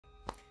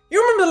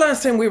You remember the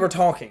last time we were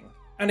talking,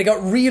 and it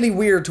got really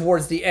weird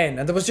towards the end,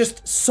 and there was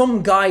just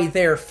some guy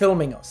there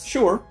filming us?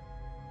 Sure.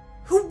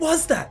 Who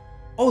was that?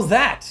 Oh,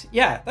 that.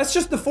 Yeah, that's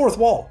just the fourth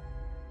wall.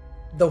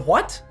 The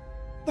what?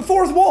 The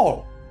fourth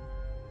wall.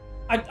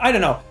 I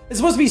don't know. It's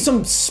supposed to be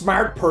some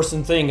smart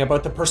person thing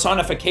about the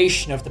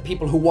personification of the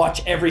people who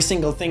watch every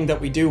single thing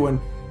that we do and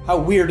how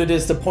weird it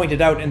is to point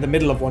it out in the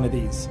middle of one of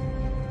these.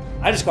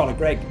 I just call it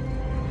Greg.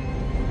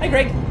 Hi,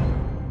 Greg.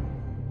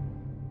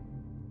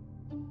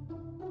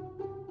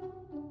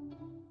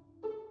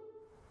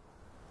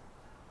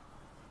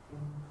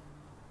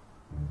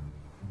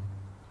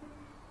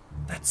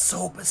 That's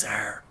so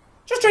bizarre.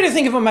 Just try to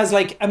think of him as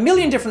like a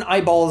million different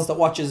eyeballs that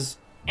watches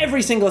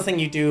every single thing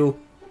you do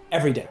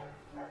every day.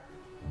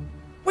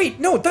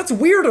 Wait, no, that's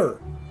weirder.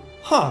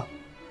 Huh.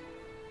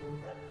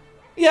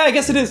 Yeah, I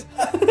guess it is.